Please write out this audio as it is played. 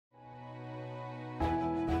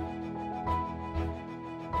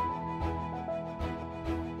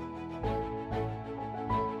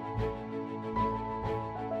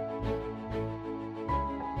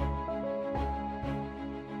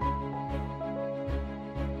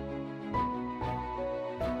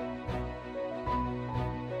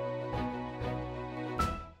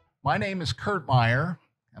My name is Curt Maier,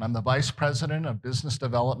 and I'm the Vice President of Business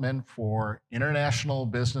Development for International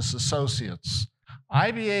Business Associates.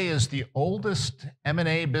 IBA is the oldest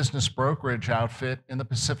M&A business brokerage outfit in the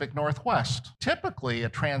Pacific Northwest. Typically, a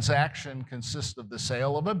transaction consists of the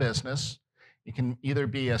sale of a business. It can either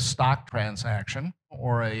be a stock transaction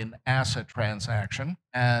or an asset transaction,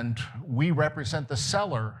 and we represent the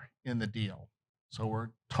seller in the deal. So we're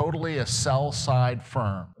totally a sell-side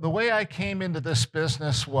firm. The way I came into this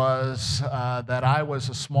business was that I was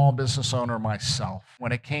a small business owner myself.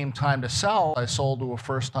 When it came time to sell, I sold to a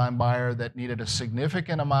first-time buyer that needed a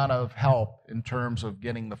significant amount of help in terms of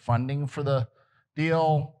getting the funding for the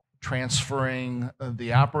deal, transferring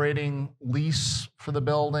the operating lease for the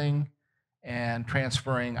building, and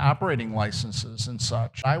transferring operating licenses and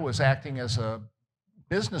such. I was acting as a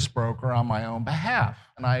business broker on my own behalf.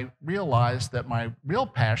 And I realized that my real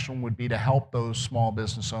passion would be to help those small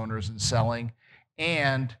business owners in selling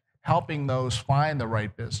and helping those find the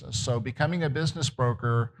right business. So becoming a business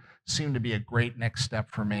broker seemed to be a great next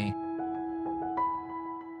step for me.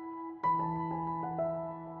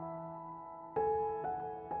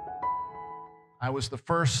 I was the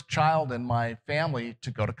first child in my family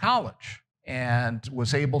to go to college and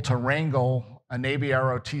was able to wrangle a Navy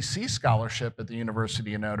ROTC scholarship at the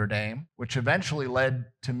University of Notre Dame, which eventually led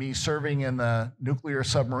to me serving in the nuclear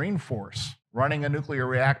submarine force. Running a nuclear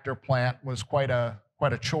reactor plant was quite a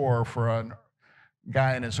chore for a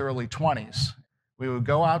guy in his early 20s. We would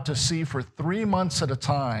go out to sea for 3 months at a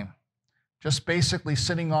time, just basically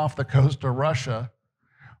sitting off the coast of Russia,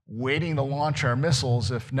 waiting to launch our missiles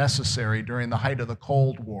if necessary during the height of the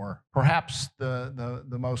Cold War. Perhaps the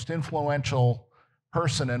most influential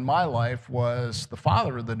person in my life was the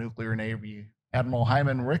father of the nuclear navy, Admiral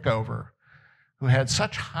Hyman Rickover, who had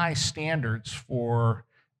such high standards for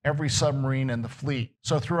every submarine in the fleet.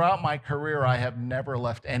 So throughout my career, I have never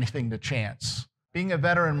left anything to chance. Being a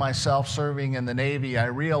veteran myself, serving in the Navy, I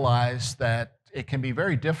realized that it can be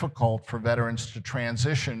very difficult for veterans to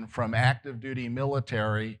transition from active duty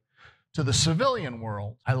military to the civilian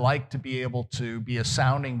world. I like to be able to be a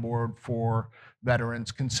sounding board for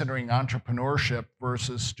veterans considering entrepreneurship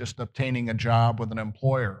versus just obtaining a job with an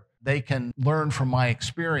employer. They can learn from my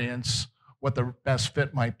experience what the best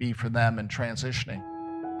fit might be for them in transitioning.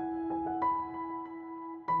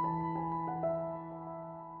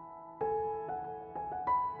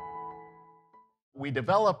 We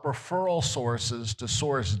develop referral sources to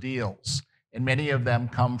source deals, and many of them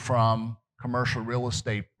come from commercial real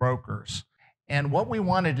estate brokers. And what we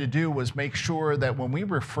wanted to do was make sure that when we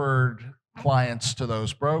referred clients to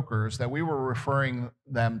those brokers, that we were referring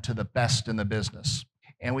them to the best in the business.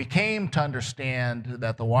 And we came to understand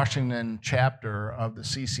that the Washington chapter of the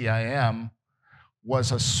CCIM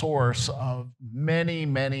was a source of many,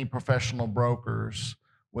 many professional brokers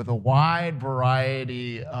with a wide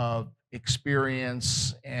variety of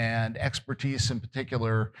experience and expertise in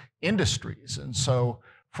particular industries. And so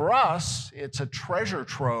for us, it's a treasure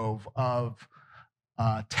trove of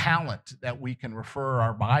talent that we can refer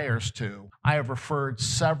our buyers to. I have referred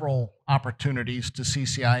several opportunities to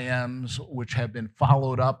CCIMs which have been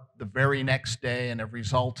followed up the very next day and have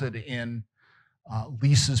resulted in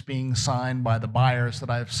leases being signed by the buyers that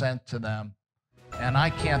I've sent to them. And I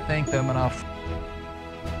can't thank them enough.